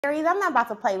Aries, I'm not about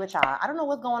to play with y'all. I don't know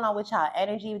what's going on with y'all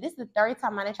energy. This is the third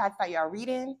time I done tried to start y'all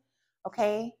reading.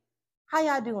 Okay. How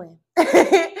y'all doing?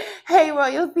 Hey,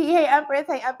 royalty. Hey, empress.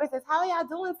 Hey, empresses. How are y'all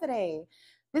doing today?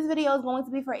 This video is going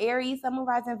to be for Aries, Sun, Moon,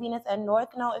 Rising, Venus, and North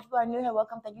Node. If you are new here,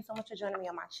 welcome. Thank you so much for joining me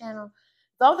on my channel.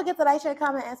 Don't forget to like, share,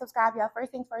 comment, and subscribe. Y'all,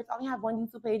 first things first, I only have one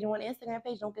YouTube page and one Instagram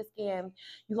page. Don't get scammed.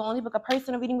 You can only book a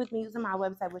personal reading with me using my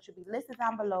website, which will be listed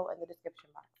down below in the description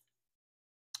box.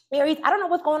 Aries, I don't know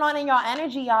what's going on in y'all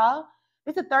energy, y'all.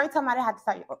 This is the third time I had to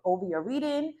start over your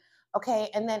reading. Okay,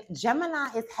 and then Gemini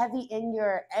is heavy in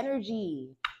your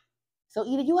energy. So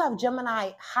either you have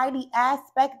Gemini highly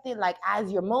aspected, like as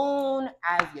your moon,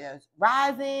 as your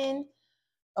rising,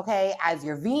 okay, as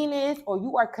your Venus, or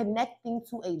you are connecting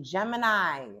to a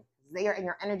Gemini. They are in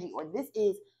your energy, or this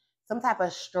is some type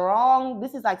of strong,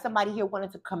 this is like somebody here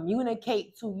wanting to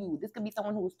communicate to you. This could be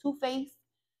someone who is two-faced.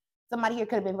 Somebody here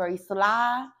could have been very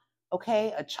sly,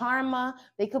 okay, a charmer.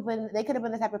 They could have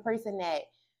been the type of person that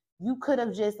you could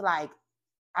have just like,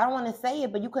 I don't want to say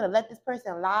it, but you could have let this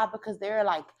person lie because they're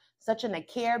like such in a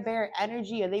care bear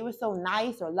energy, or they were so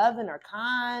nice or loving or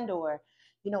kind, or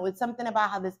it's something about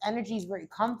how this energy is very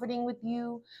comforting with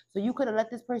you. So you could have let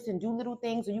this person do little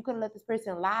things, or you could have let this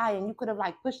person lie, and you could have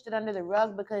like pushed it under the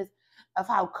rug because of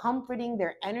how comforting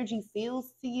their energy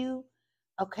feels to you.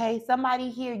 Okay, somebody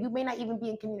here, you may not even be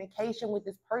in communication with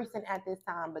this person at this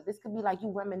time, but this could be like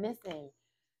you reminiscing.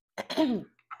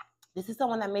 This is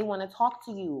someone that may want to talk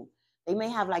to you. They may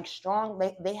have like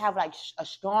they have like a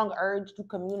strong urge to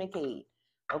communicate.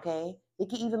 Okay, they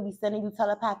could even be sending you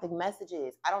telepathic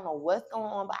messages. I don't know what's going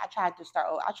on, but I tried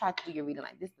to do your reading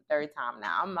like this the third time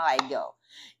now. I'm like, yo,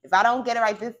 if I don't get it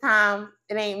right this time,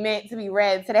 it ain't meant to be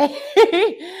read today.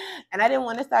 And I didn't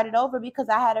want to start it over because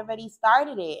I had already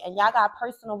started it, and y'all got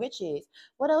personal riches.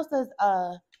 What else does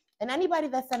and anybody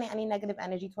that's sending any negative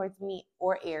energy towards me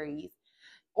or Aries,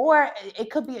 or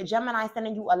it could be a Gemini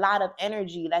sending you a lot of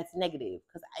energy that's negative.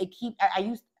 Because I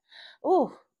used,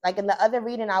 like in the other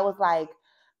reading, I was like,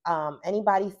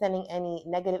 anybody sending any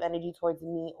negative energy towards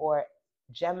me or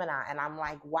Gemini, and I'm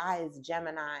like, why is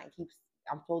Gemini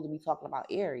I'm supposed to be talking about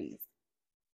Aries?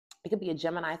 It could be a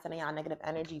Gemini sending y'all negative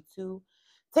energy too.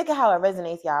 Take it how it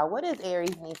resonates, y'all. What does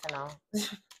Aries need to know?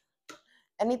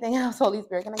 Anything else, Holy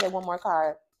Spirit? Can I get one more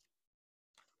card?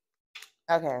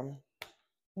 Okay.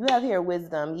 You have here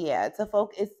wisdom. Yeah, to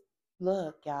focus.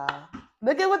 Look, y'all.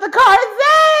 Look at what the card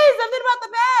says. Something about the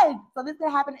bed. So this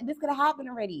could happen. This could have happened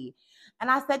already. And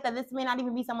I said that this may not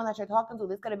even be someone that you're talking to.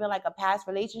 This could have been like a past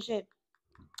relationship.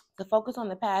 To focus on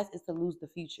the past is to lose the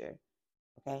future.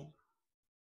 Okay.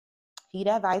 Heed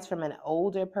advice from an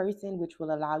older person, which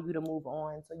will allow you to move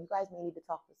on. So you guys may need to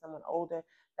talk to someone older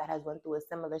that has went through a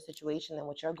similar situation than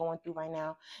what you're going through right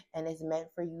now, and it's meant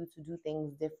for you to do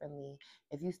things differently.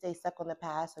 If you stay stuck on the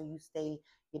past, or you stay,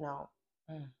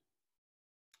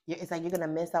 it's like you're gonna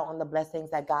miss out on the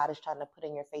blessings that God is trying to put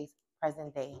in your face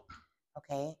present day.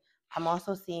 Okay. I'm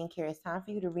also seeing here it's time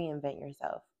for you to reinvent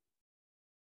yourself.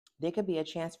 There could be a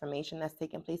transformation that's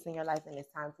taking place in your life, and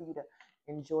it's time for you to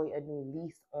enjoy a new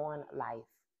lease on life.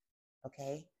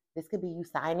 Okay. This could be you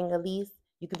signing a lease.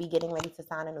 You could be getting ready to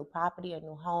sign a new property, a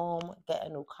new home, get a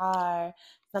new car.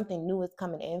 Something new is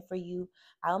coming in for you.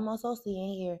 I'm also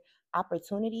seeing here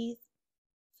opportunities.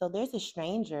 So there's a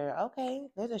stranger. Okay.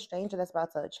 There's a stranger that's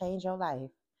about to change your life.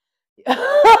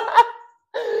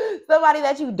 Somebody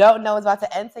that you don't know is about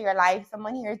to enter your life.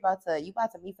 Someone here is about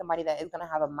to meet somebody that is going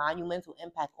to have a monumental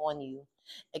impact on you.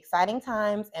 Exciting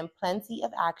times and plenty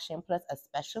of action, plus a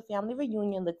special family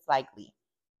reunion looks likely.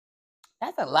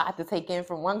 That's a lot to take in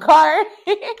from one card.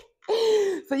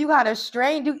 So you got there's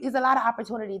a lot of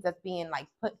opportunities that's being like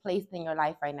placed in your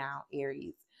life right now,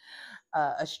 Aries.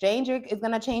 A stranger is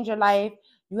going to change your life.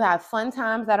 You have fun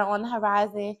times that are on the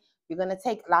horizon. You're going to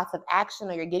take lots of action,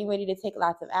 or you're getting ready to take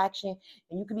lots of action.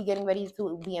 And you could be getting ready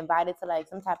to be invited to like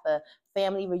some type of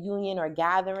family reunion or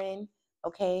gathering,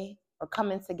 okay? Or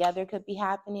coming together could be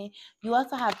happening. You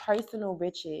also have personal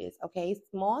riches, okay?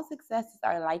 Small successes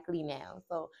are likely now.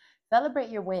 So celebrate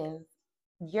your wins.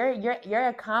 You're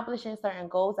accomplishing certain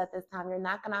goals at this time. You're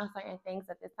knocking out certain things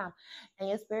at this time. And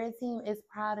your spirit team is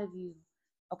proud of you.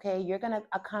 Okay, you're going to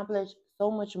accomplish so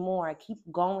much more. Keep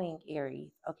going,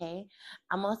 Aries, okay?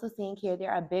 I'm also seeing here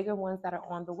there are bigger ones that are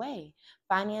on the way.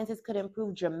 Finances could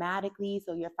improve dramatically,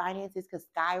 so your finances could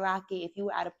skyrocket. If you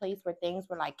were at a place where things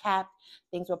were like capped,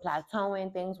 things were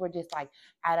plateauing, things were just like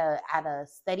at a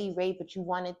steady rate, but you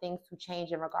wanted things to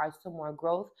change in regards to more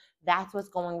growth, that's what's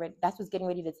getting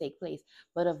ready to take place.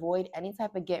 But avoid any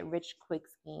type of get rich quick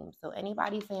scheme. So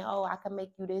anybody saying, oh, I can make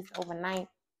you this overnight,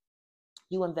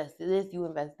 you invest this, you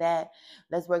invest that,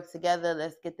 let's work together,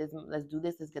 let's do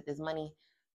this, let's get this money.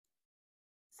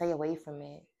 stay away from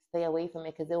it. Stay away from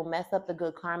it, because it will mess up the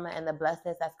good karma and the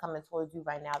blessings that's coming towards you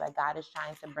right now that God is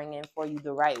trying to bring in for you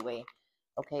the right way.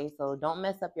 Okay, so don't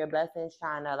mess up your blessings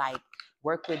trying to like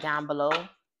work with down below,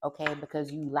 okay,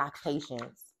 because you lack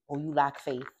patience or you lack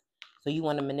faith. So you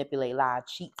want to manipulate, lie,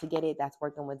 cheat to get it. That's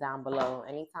working with down below.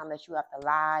 Anytime that you have to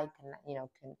lie,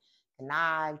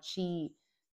 connive, cheat,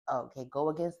 okay, go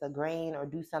against the grain or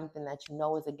do something that you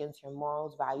know is against your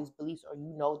morals, values, beliefs, or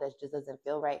you know that just doesn't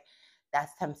feel right.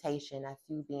 That's temptation. That's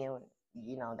you being,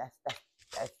 that's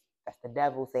the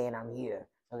devil saying, I'm here.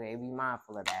 Okay, be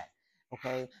mindful of that.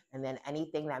 Okay, and then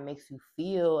anything that makes you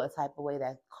feel a type of way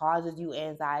that causes you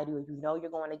anxiety, or you know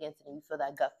you're going against it and you feel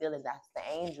that gut feeling, that's the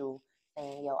angel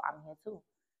saying, yo, I'm here too.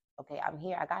 Okay, I'm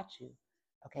here, I got you.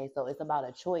 Okay, so it's about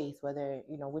a choice, whether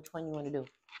which one you want to do.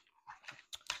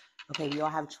 Okay, we all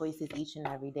have choices each and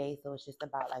every day, so it's just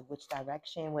about like which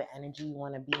direction, what energy you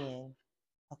want to be in.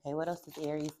 Okay, what else does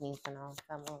Aries need to know?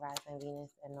 Sun, Moon, Rising,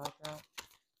 Venus, and North Node.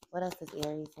 What else does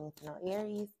Aries need to know?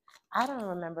 Aries, I don't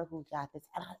remember who got this.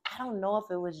 And I don't know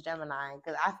if it was Gemini,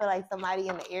 because I feel like somebody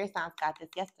in the air signs got this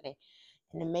yesterday.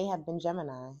 And it may have been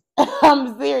Gemini.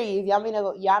 I'm serious. Y'all may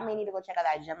need to go check out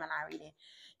that Gemini reading.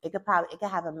 It could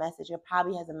have a message. It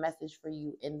probably has a message for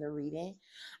you in the reading.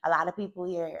 A lot of people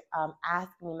here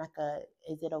ask me, Mecca,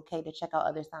 is it okay to check out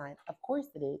other signs? Of course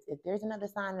it is. If there's another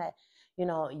sign that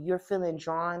you're feeling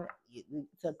drawn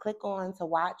to click on, to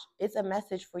watch, it's a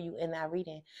message for you in that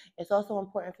reading. It's also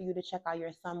important for you to check out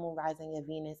your sun, moon, rising, your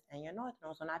Venus, and your North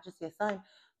Node. So not just your sun,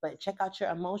 but check out your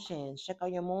emotions, check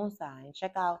out your moon sign,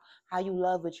 check out how you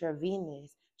love with your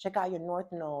Venus, check out your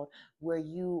North Node where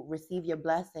you receive your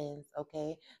blessings,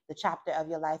 okay? The chapter of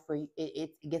your life where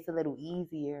it gets a little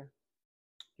easier.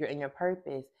 You're in your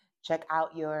purpose. Check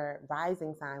out your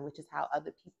rising sign, which is how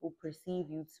other people perceive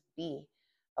you to be,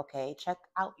 okay? Check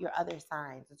out your other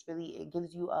signs. It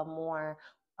gives you a more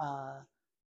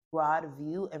broad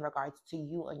view in regards to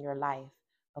you and your life.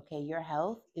 Okay, your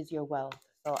health is your wealth.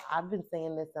 So I've been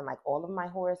saying this in like all of my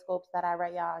horoscopes that I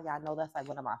write, y'all. Y'all know that's like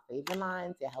one of my favorite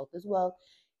lines. Your health is wealth.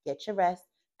 Get your rest.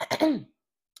 If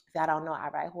y'all don't know, I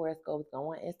write horoscopes.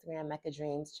 Go on Instagram, Mecca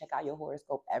Dreams. Check out your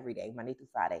horoscope every day, Monday through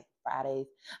Friday.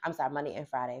 Monday and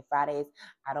Friday. Fridays,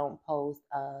 I don't post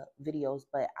videos,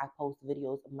 but I post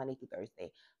videos Monday through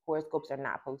Thursday. Horoscopes are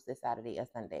not posted Saturday or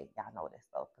Sunday. Y'all know this,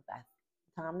 though, because that's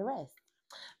time to rest.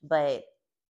 But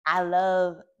I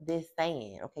love this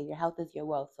saying, okay, your health is your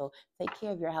wealth. So take care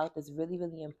of your health. Is really,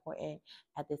 really important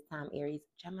at this time, Aries.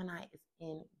 Gemini is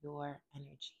in your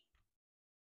energy.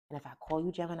 And if I call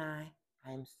you Gemini,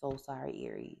 I am so sorry,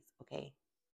 Aries, okay?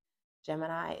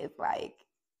 Gemini is like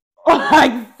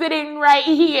sitting right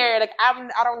here. Like I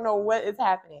don't know what is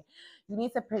happening. You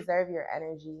need to preserve your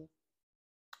energy.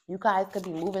 You guys could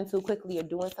be moving too quickly or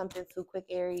doing something too quick,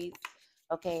 Aries.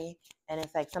 Okay, and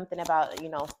it's like something about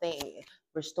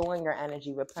restoring your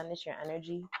energy, replenish your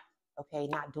energy. Okay,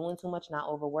 not doing too much, not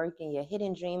overworking, your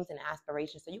hidden dreams and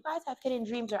aspirations. So you guys have hidden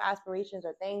dreams or aspirations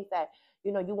or things that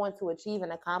you want to achieve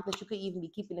and accomplish. You could even be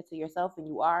keeping it to yourself, and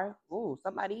you are. Ooh,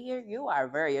 somebody here, you are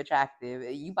very attractive.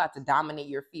 You about to dominate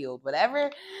your field,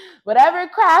 whatever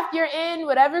craft you're in,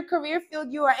 whatever career field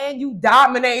you are in, you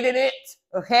dominated it.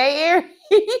 Okay, Aries,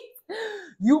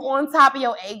 you on top of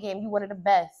your A game. You one of the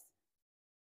best.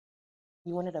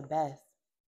 You one of the best.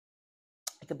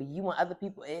 It could be you and other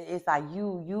people. It's like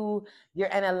you're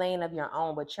in a lane of your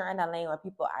own, but you're in a lane where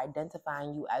people are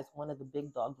identifying you as one of the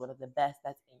big dogs, one of the best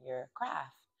that's in your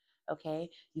craft. Okay,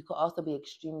 you could also be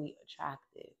extremely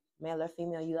attractive, male or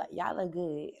female. Y'all look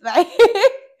good. Like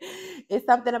it's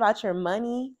something about your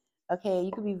money. Okay,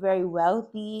 you could be very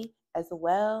wealthy as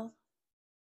well.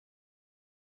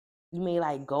 You may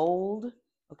like gold.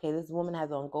 Okay, this woman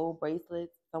has on gold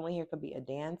bracelets. Someone here could be a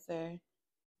dancer.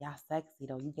 Y'all sexy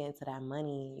though. You get into that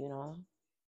money,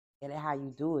 Get it how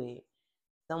you do it.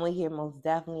 Someone here most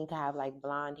definitely could have like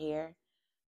blonde hair.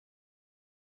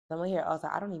 Someone here also,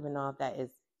 I don't even know if that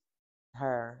is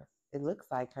her. It looks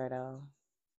like her though.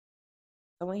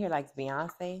 Someone here likes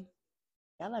Beyonce.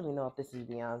 Y'all let me know if this is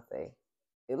Beyonce.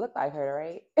 It looked like her,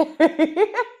 right?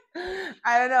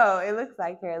 I don't know. It looks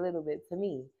like her a little bit to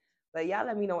me. But y'all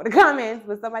let me know in the comments.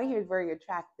 But somebody here is very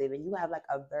attractive and you have like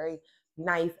a very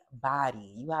nice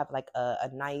body. You have like a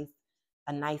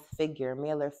nice figure,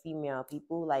 male or female.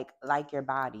 People like your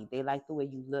body. They like the way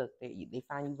you look. They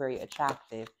find you very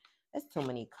attractive. That's too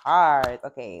many cards.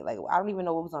 Okay, like I don't even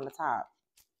know what was on the top.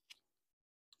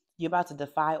 You're about to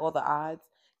defy all the odds.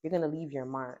 You're gonna leave your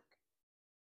mark.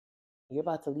 You're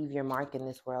about to leave your mark in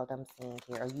this world, I'm seeing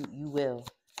here. Or you will.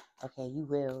 Okay, you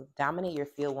will. Dominate your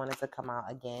field wanted to come out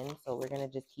again. So we're going to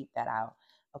just keep that out.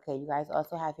 Okay, you guys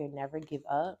also have here never give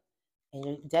up. and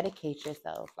you dedicate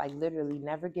yourself, like literally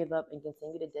never give up and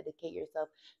continue to dedicate yourself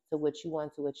to what you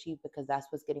want to achieve, because that's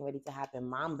what's getting ready to happen.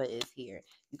 Mamba is here.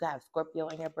 You got have Scorpio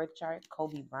in your birth chart.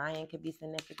 Kobe Bryant could be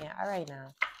significant. All right, now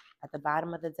at the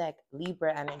bottom of the deck,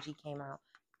 Libra energy came out.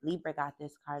 Libra got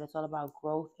this card. It's all about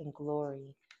growth and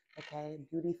glory. Okay,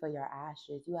 beauty for your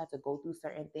ashes. You have to go through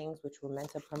certain things which were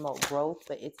meant to promote growth,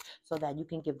 but it's so that you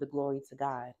can give the glory to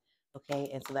God. Okay,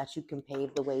 and so that you can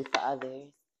pave the way for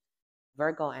others.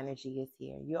 Virgo energy is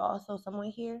here. You're also someone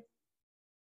here.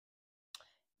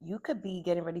 You could be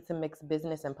getting ready to mix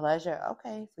business and pleasure.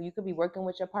 Okay, so you could be working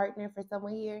with your partner for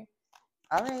someone here.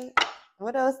 All right.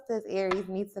 What else does Aries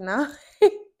need to know?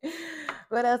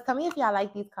 What else? Tell me if y'all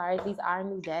like these cards. These are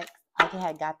new decks. I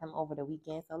had got them over the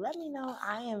weekend, so let me know.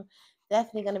 I am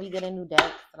definitely gonna be getting new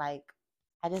decks. Like,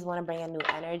 I just want to bring a new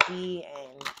energy,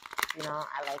 and I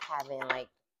like having like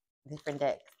different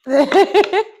decks.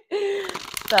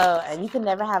 So, and you can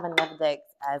never have enough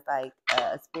decks as like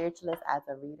a spiritualist, as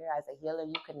a reader, as a healer.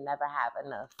 You can never have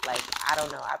enough. Like, I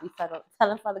don't know. I be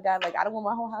telling Father God, like, I don't want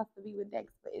my whole house to be with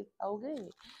decks, but it's so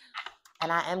good.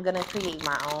 And I am gonna create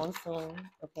my own soon.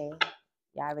 Okay,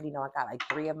 y'all already know I got like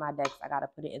 3 of my decks. I gotta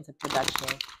put it into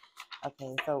production.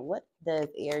 Okay, so what does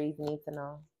Aries need to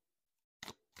know?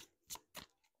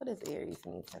 What does Aries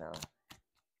need to know?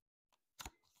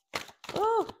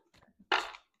 Ooh.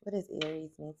 What does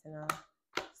Aries need to know?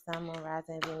 Sun, Moon,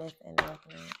 Rising, Venus, and North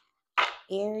Node.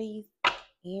 Aries,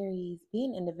 be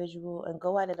an individual and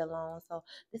go at it alone. So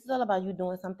this is all about you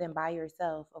doing something by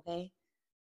yourself, okay?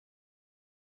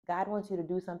 God wants you to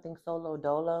do something solo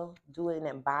dolo, doing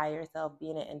it by yourself,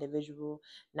 being an individual,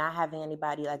 not having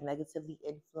anybody like negatively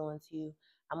influence you.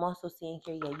 I'm also seeing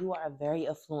here, yeah, you are a very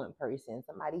affluent person.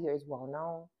 Somebody here is well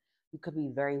known. You could be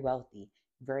very wealthy,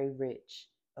 very rich,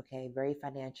 okay, very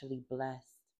financially blessed.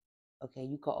 Okay,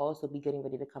 you could also be getting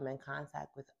ready to come in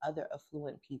contact with other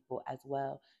affluent people as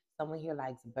well. Someone here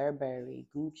likes Burberry,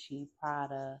 Gucci,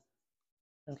 Prada,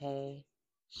 okay,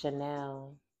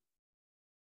 Chanel.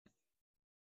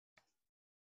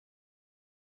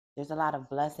 There's a lot of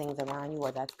blessings around you,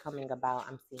 or that's coming about.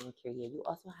 I'm seeing here. Yeah, you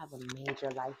also have a major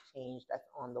life change that's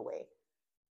on the way.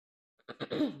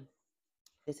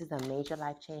 This is a major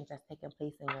life change that's taking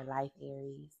place in your life,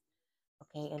 Aries.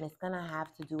 Okay, and it's gonna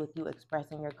have to do with you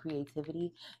expressing your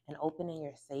creativity and opening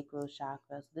your sacral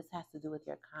chakra. So this has to do with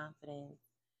your confidence.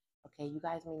 Okay, you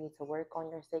guys may need to work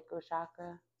on your sacral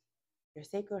chakra. Your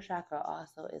sacral chakra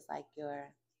also is like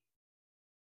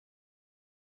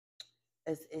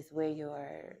is where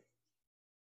your,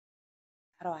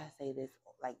 how do I say this,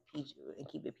 like PG, and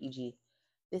keep it PG.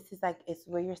 This is like, it's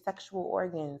where your sexual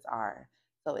organs are.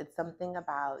 So it's something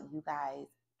about you guys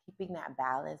keeping that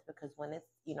balance, because when it's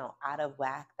out of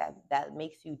whack, that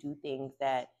makes you do things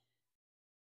that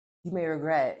you may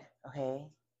regret.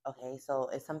 Okay, so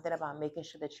it's something about making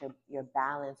sure that you're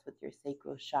balanced with your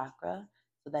sacral chakra,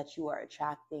 so that you are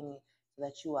attracting, so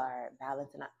that you are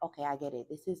balancing. Okay, I get it.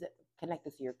 This is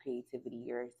connected to your creativity.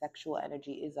 Your sexual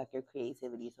energy is like your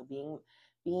creativity. So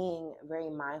being very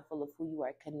mindful of who you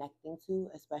are connecting to,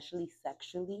 especially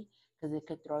sexually, because it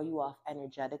could throw you off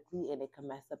energetically and it can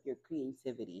mess up your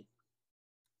creativity.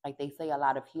 Like they say, a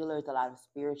lot of healers, a lot of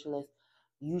spiritualists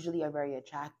usually are very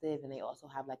attractive, and they also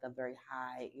have like a very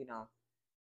high,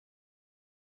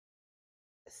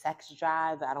 sex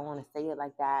drive. I don't want to say it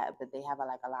like that, but they have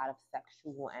like a lot of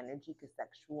sexual energy, because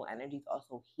sexual energy is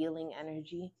also healing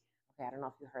energy. Okay, I don't know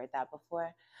if you heard that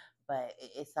before, but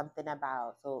it's something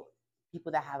about, so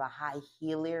people that have a high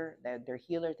healer, they're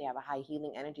healers, they have a high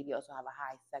healing energy. They also have a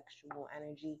high sexual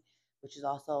energy, which is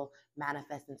also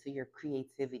manifesting to your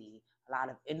creativity. A lot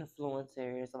of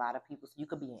influencers, a lot of people. So you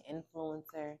could be an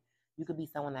influencer. You could be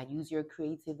someone that use your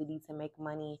creativity to make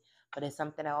money, but it's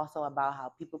something also about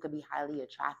how people could be highly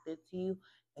attracted to you,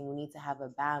 and you need to have a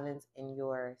balance in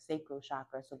your sacral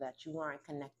chakra so that you aren't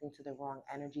connecting to the wrong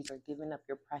energies or giving up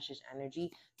your precious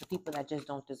energy to people that just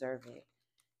don't deserve it.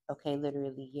 Okay,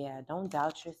 literally, yeah. Don't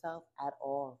doubt yourself at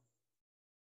all.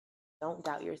 Don't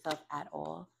doubt yourself at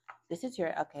all. This is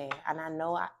your, okay, and I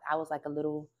know I was like a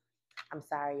little, I'm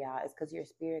sorry, y'all. It's because your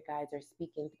spirit guides are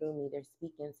speaking through me. They're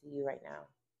speaking to you right now.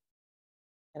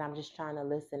 And I'm just trying to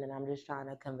listen, and I'm just trying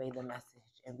to convey the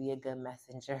message and be a good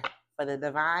messenger for the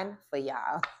divine, for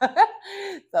y'all.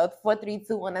 So it's 4, 3,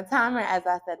 2 on the timer. As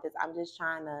I said this, I'm just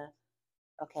trying to,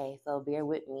 okay, so bear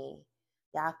with me.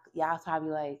 Y'all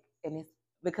probably like, and it's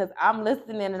because I'm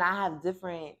listening and I have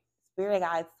different spirit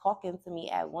guides talking to me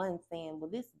at once saying, well,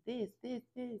 this.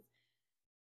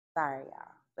 Sorry,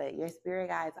 y'all. But your spirit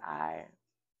guides are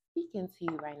speaking to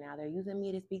you right now. They're using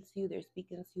me to speak to you. They're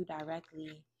speaking to you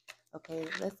directly. Okay,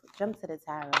 let's jump to the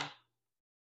tarot.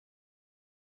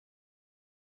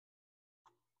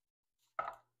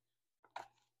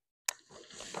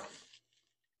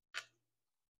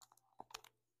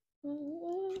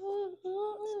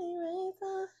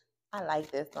 I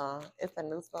like this song. It's a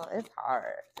new song. It's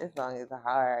hard. This song is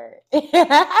hard.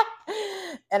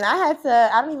 And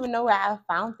I don't even know where I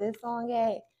found this song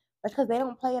at because they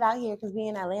don't play it out here because we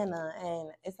in Atlanta and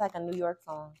it's like a New York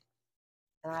song.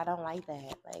 And I don't like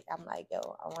that. Like, I'm like, yo,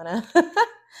 I want to,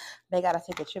 they got to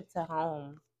take a trip to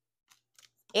home.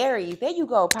 Aries, there you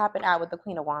go, popping out with the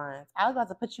Queen of Wands. I was about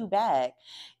to put you back.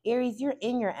 Aries, you're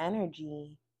in your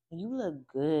energy. You look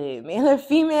good, male or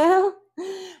female.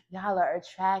 Y'all are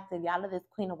attractive. Y'all are this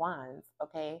Queen of Wands,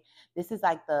 okay? This is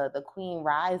like the Queen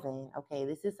rising, okay?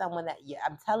 This is someone that,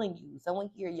 I'm telling you, someone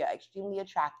here, you're extremely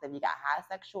attractive. You got high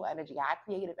sexual energy, high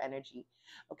creative energy,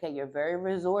 okay? You're very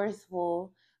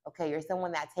resourceful. Okay, you're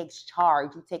someone that takes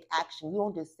charge. You take action. You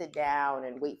don't just sit down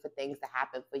and wait for things to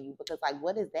happen for you because, like,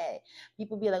 what is that?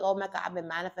 People be like, oh my God, I've been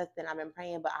manifesting, I've been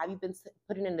praying, but have you been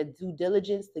putting in the due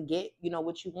diligence to get,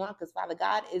 what you want? Because Father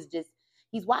God is just,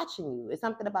 he's watching you. It's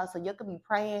something about, so you could be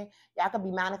praying, y'all could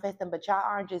be manifesting, but y'all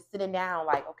aren't just sitting down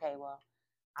like, okay, well,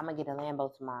 I'm going to get a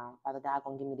Lambo tomorrow. Father God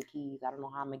going to give me the keys. I don't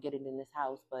know how I'm going to get it in this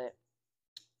house, but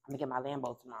I'm going to get my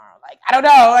Lambo tomorrow. Like, I don't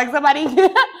know. Like,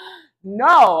 somebody...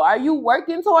 No, are you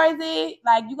working towards it?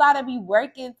 Like, you got to be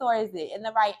working towards it in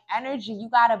the right energy. You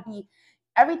got to be,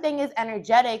 everything is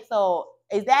energetic. So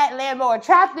is that Lambo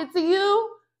attracted to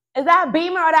you? Is that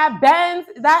Beamer or that Benz?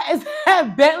 Is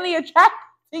that Bentley attracted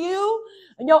to you?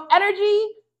 And your energy?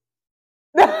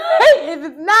 If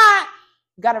it's not,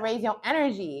 you got to raise your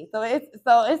energy. So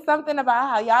it's something about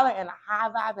how y'all are in a high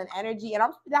vibe and energy. And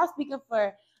I'm speaking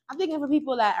for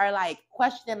people that are like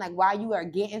questioning like why you are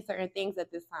getting certain things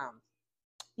at this time.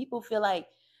 People feel like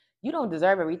you don't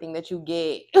deserve everything that you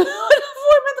get. What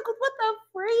the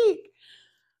freak?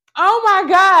 Oh my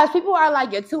gosh. People are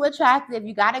like, you're too attractive.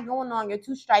 You got it going on. You're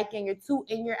too striking. You're too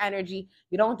in your energy.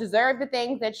 You don't deserve the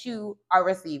things that you are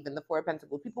receiving, the Four of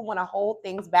Pentacles. People want to hold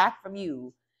things back from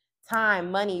you. Time,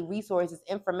 money, resources,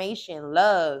 information,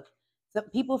 love. So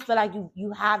people feel like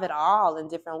you have it all in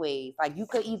different ways. Like you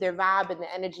could either vibe in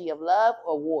the energy of love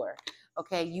or war.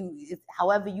 Okay, it's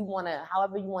however you want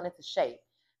it to shape.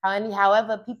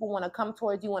 However people want to come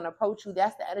towards you and approach you,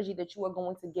 that's the energy that you are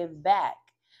going to give back.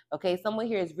 Okay, someone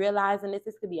here is realizing this.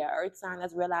 This could be an earth sign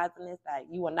that's realizing this, that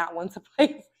you are not one to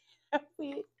play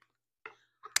with.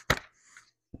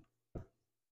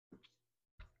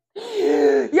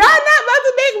 Y'all not about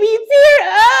to make me tear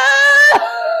up.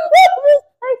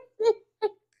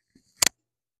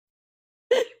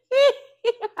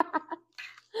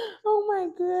 Oh my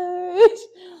gosh.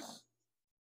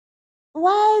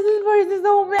 Why is this person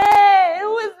so mad?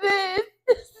 Who is this?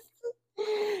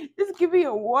 This could be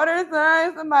a water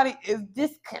sign. Somebody is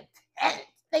discontent.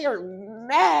 They are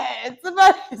mad.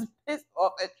 Somebody is pissed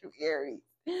off at you, Aries.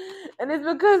 And it's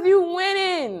because you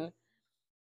winning.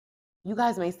 You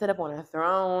guys may sit up on a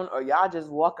throne or y'all just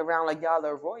walk around like y'all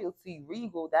are royalty,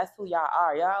 regal. That's who y'all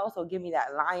are. Y'all also give me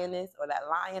that lioness or that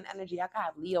lion energy. Y'all could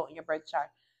have Leo in your birth chart.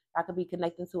 Y'all could be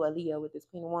connecting to a Leo with this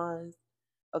Queen of Wands.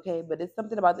 Okay, but it's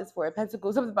something about this Four of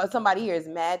Pentacles. Something about somebody here is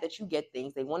mad that you get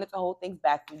things. They wanted to hold things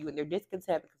back from you and they're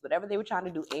discontent because whatever they were trying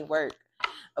to do ain't work.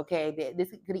 Okay, this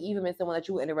could have even been someone that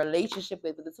you were in a relationship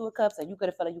with the Two of Cups, and you could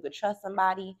have felt like you could trust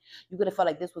somebody. You could have felt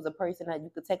like this was a person that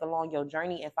you could take along your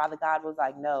journey, and Father God was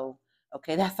like, no.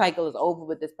 Okay, that cycle is over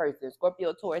with this person.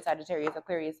 Scorpio, Taurus, Sagittarius,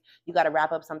 Aquarius. You got to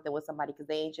wrap up something with somebody because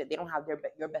they don't have your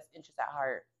best interest at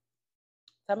heart.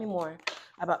 Tell me more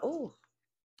about,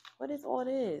 what is all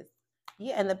this?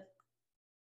 Yeah, and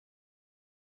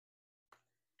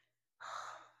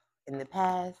in the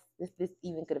past, this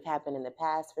even could have happened in the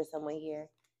past for someone here,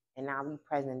 and now we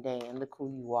present day, and look who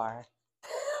you are.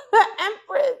 The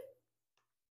Empress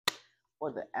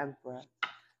or the Emperor.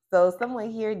 So someone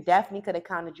here definitely could have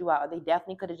counted you out, or they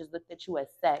definitely could have just looked at you as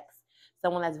sex.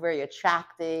 Someone that's very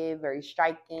attractive, very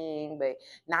striking, but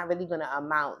not really going to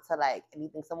amount to like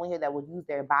anything. Someone here that would use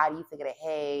their body to get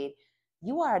ahead.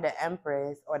 You are the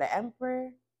Empress or the Emperor.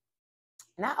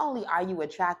 Not only are you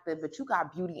attractive, but you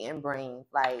got beauty and brains.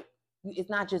 Like,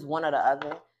 it's not just one or the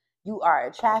other. You are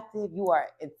attractive. You are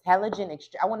intelligent.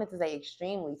 I wanted to say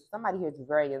extremely. So somebody here is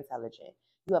very intelligent.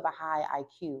 You have a high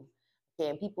IQ. Okay,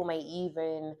 and people may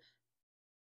even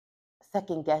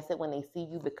second guess it when they see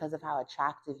you because of how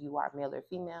attractive you are, male or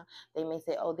female. They may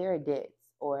say, oh, they're a ditz,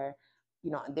 or,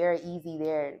 they're easy,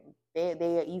 they're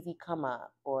an easy come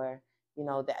up, or,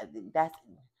 that's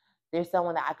there's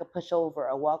someone that I could push over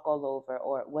or walk all over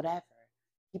or whatever.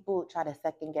 People try to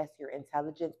second guess your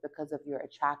intelligence because of your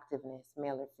attractiveness,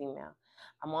 male or female.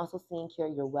 I'm also seeing here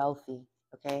you're wealthy,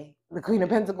 okay? The Queen of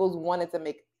Pentacles wanted to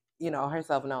make,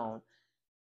 herself known.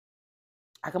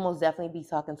 I can most definitely be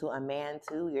talking to a man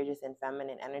too. You're just in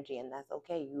feminine energy, and that's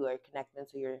okay. You are connecting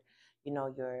to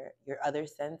your other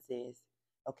senses.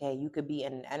 Okay, you could be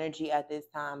in an energy at this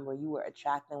time where you were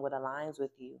attracting what aligns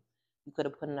with you. You could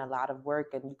have put in a lot of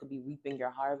work and you could be reaping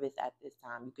your harvest at this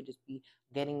time. You could just be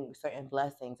getting certain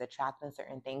blessings, attracting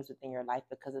certain things within your life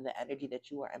because of the energy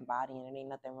that you are embodying. And ain't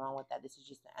nothing wrong with that. This is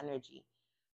just the energy.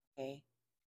 Okay.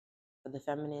 For the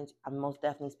feminines, I'm most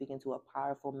definitely speaking to a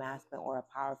powerful masculine or a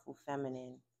powerful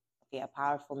feminine. Okay, a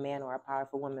powerful man or a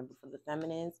powerful woman. But for the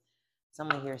feminines,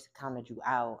 someone here counted you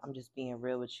out. I'm just being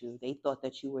real with you. They thought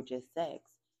that you were just sex.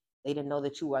 They didn't know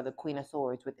that you are the Queen of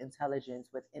Swords with intelligence,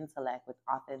 with intellect, with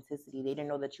authenticity. They didn't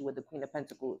know that you were the Queen of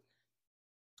Pentacles,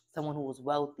 someone who was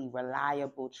wealthy,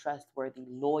 reliable, trustworthy,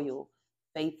 loyal,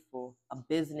 faithful, a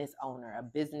business owner, a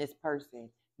business person.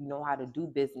 You know how to do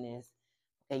business.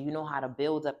 Okay, you know how to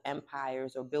build up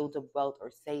empires or build up wealth or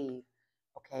save,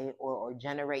 okay, or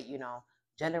generate,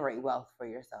 generate wealth for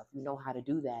yourself. You know how to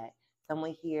do that.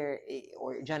 Someone here,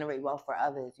 or generate wealth for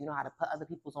others. You know how to put other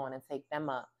people's on and take them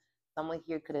up. Someone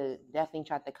here could have definitely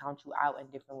tried to count you out in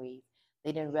different ways.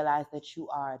 They didn't realize that you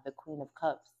are the Queen of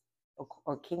Cups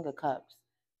or King of Cups,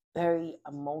 very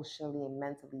emotionally and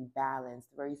mentally balanced,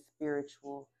 very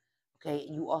spiritual. Okay,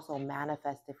 you also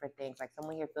manifest different things. Like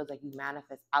someone here feels like you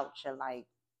manifest out your like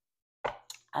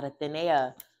out of thin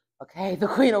air. Okay, the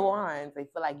Queen of Wands. They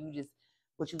feel like you just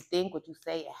what you think, what you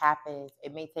say, it happens.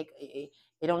 It may take it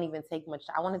don't even take much.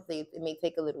 I want to say it may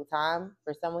take a little time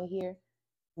for someone here.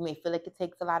 You may feel like it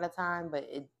takes a lot of time, but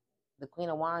the Queen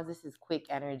of Wands, this is quick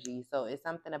energy. So it's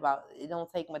something about it don't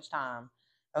take much time.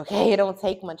 Okay, it don't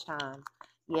take much time.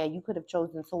 Yeah, you could have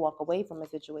chosen to walk away from a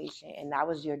situation, and that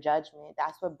was your judgment.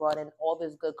 That's what brought in all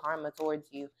this good karma towards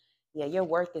you. Yeah, your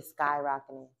work is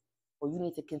skyrocketing. Or you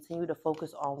need to continue to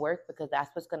focus on work because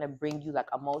that's what's going to bring you like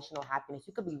emotional happiness.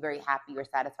 You could be very happy or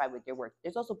satisfied with your work.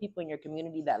 There's also people in your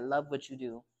community that love what you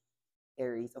do,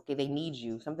 Aries. Okay, they need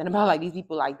you. Something about like these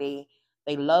people, like they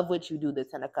love what you do. The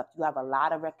Ten of Cups. You have a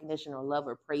lot of recognition or love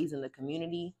or praise in the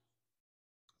community.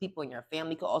 People in your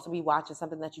family could also be watching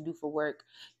something that you do for work.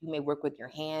 You may work with your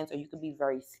hands, or you could be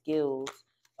very skilled.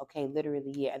 Okay,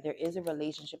 literally, yeah. There is a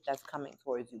relationship that's coming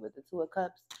towards you with the Two of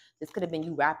Cups. This could have been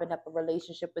you wrapping up a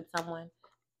relationship with someone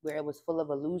where it was full of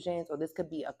illusions, or this could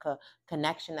be a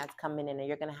connection that's coming in, and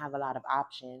you're going to have a lot of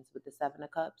options with the Seven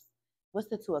of Cups. What's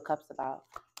the Two of Cups about?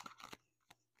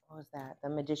 What was that? The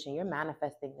Magician. You're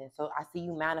manifesting this. So I see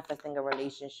you manifesting a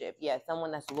relationship. Yeah,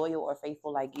 someone that's loyal or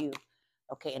faithful like you.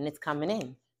 Okay, and it's coming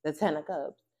in. The Ten of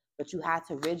Cups. But you had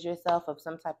to rid yourself of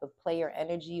some type of player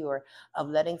energy or of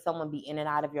letting someone be in and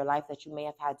out of your life that you may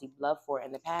have had deep love for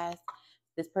in the past.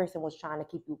 This person was trying to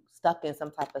keep you stuck in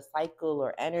some type of cycle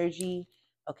or energy.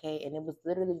 Okay, and it was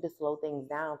literally to slow things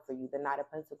down for you. The Knight of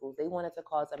Pentacles. They wanted to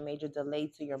cause a major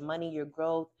delay to your money, your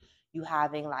growth, you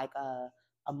having like a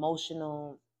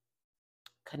emotional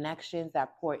connections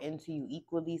that pour into you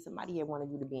equally. Somebody here wanted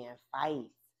you to be in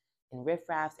fights, in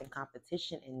riffraffs, in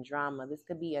competition, in drama. This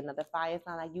could be another fire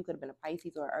sign like you. Could have been a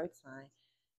Pisces or an Earth sign.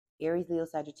 Aries, Leo,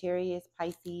 Sagittarius,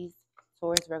 Pisces,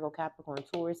 Taurus, Virgo, Capricorn,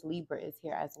 Taurus, Libra is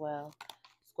here as well.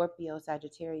 Scorpio,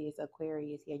 Sagittarius,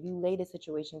 Aquarius. Yeah, you laid a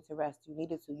situation to rest. You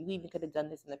needed to. You even could have done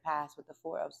this in the past with the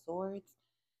Four of Swords.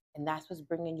 And that's what's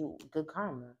bringing you good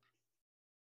karma.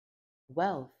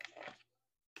 Wealth.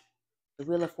 The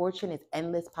Wheel of Fortune is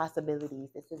endless possibilities.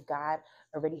 This is God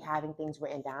already having things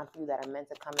written down for you that are meant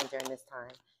to come in during this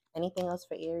time. Anything else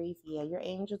for Aries? Yeah, your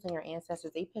angels and your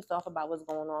ancestors, they pissed off about what's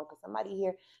going on because somebody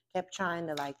here kept trying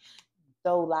to like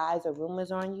throw lies or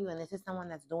rumors on you, and this is someone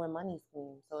that's doing money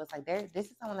schemes. So it's like this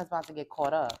is someone that's about to get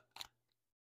caught up.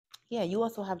 Yeah, you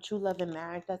also have true love and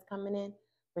marriage that's coming in.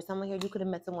 For someone here, you could have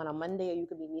met someone on Monday or you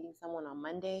could be meeting someone on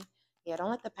Monday. Yeah,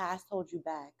 don't let the past hold you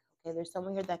back. Okay, there's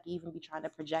someone here that can even be trying to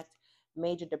project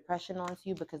major depression onto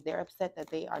you because they're upset that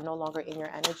they are no longer in your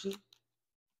energy.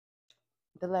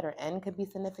 The letter N could be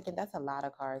significant. That's a lot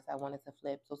of cards I wanted to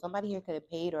flip. So somebody here could have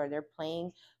paid or they're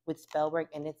playing with spell work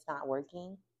and it's not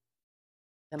working.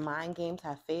 The mind games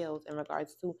have failed in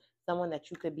regards to someone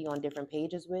that you could be on different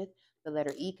pages with. The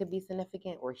letter E could be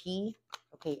significant, or he.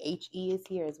 Okay, H-E is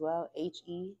here as well.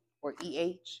 H-E or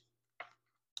E-H.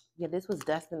 Yeah, this was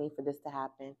destiny for this to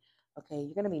happen. Okay,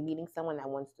 you're going to be meeting someone that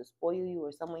wants to spoil you,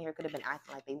 or someone here could have been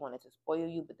acting like they wanted to spoil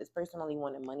you, but this person only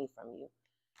wanted money from you.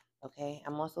 Okay,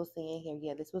 I'm also seeing here,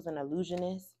 yeah, this was an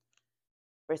illusionist.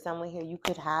 For someone here, you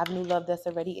could have new love that's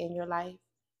already in your life.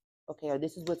 Okay, or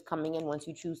this is what's coming in once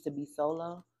you choose to be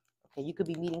solo. Okay, you could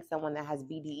be meeting someone that has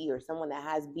BDE or someone that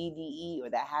has BDE or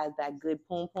that has that good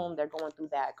poom poom. They're going through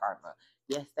that karma.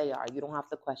 Yes, they are. You don't have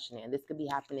to question it. And this could be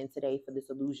happening today for this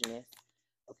illusionist.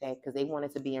 Okay, because they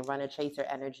wanted to be in runner chaser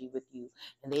energy with you.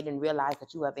 And they didn't realize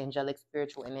that you have angelic,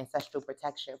 spiritual, and ancestral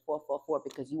protection, 444,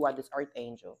 because you are this earth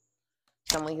angel.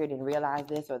 someone here didn't realize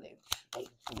this, or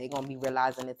they're going to be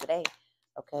realizing it today.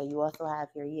 Okay, you also have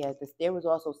here, yeah, there was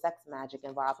also sex magic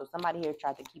involved. So somebody here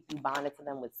tried to keep you bonded to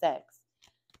them with sex,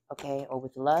 okay, or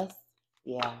with lust.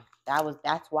 Yeah,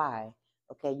 that's why.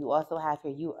 Okay, you also have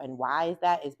here and why is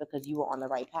that? Is because you were on the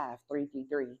right path.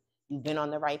 333. You've been on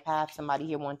the right path. Somebody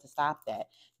here wanted to stop that.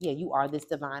 Yeah, you are this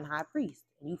divine high priest,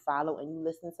 and you follow and you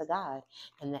listen to God,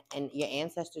 and your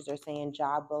ancestors are saying,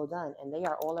 "Job well done," and they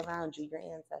are all around you. Your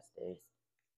ancestors.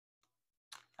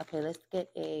 Okay, let's get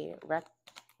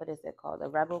what is it called? A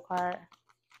rebel card.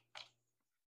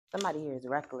 Somebody here is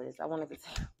reckless. I wanted to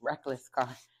say reckless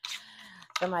card.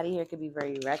 Somebody here could be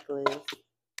very reckless.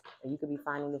 Or you could be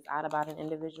finding this out about an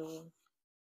individual.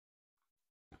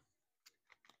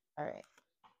 All right.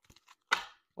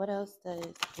 What else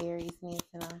does Aries need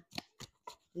to know?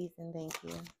 Please and thank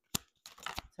you.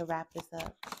 To wrap this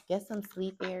up, get some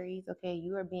sleep, Aries. Okay,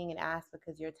 you are being an ass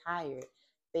because you're tired.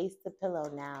 Face the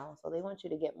pillow now. So they want you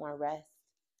to get more rest.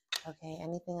 Okay,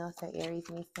 anything else that Aries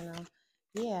needs to know?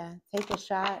 Yeah, take a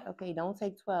shot. Okay, don't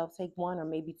take 12. Take 1 or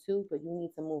maybe 2, but you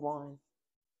need to move on.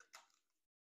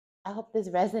 I hope this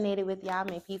resonated with y'all.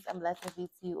 May peace and blessings be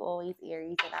to you always,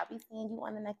 Aries, and I'll be seeing you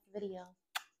on the next video.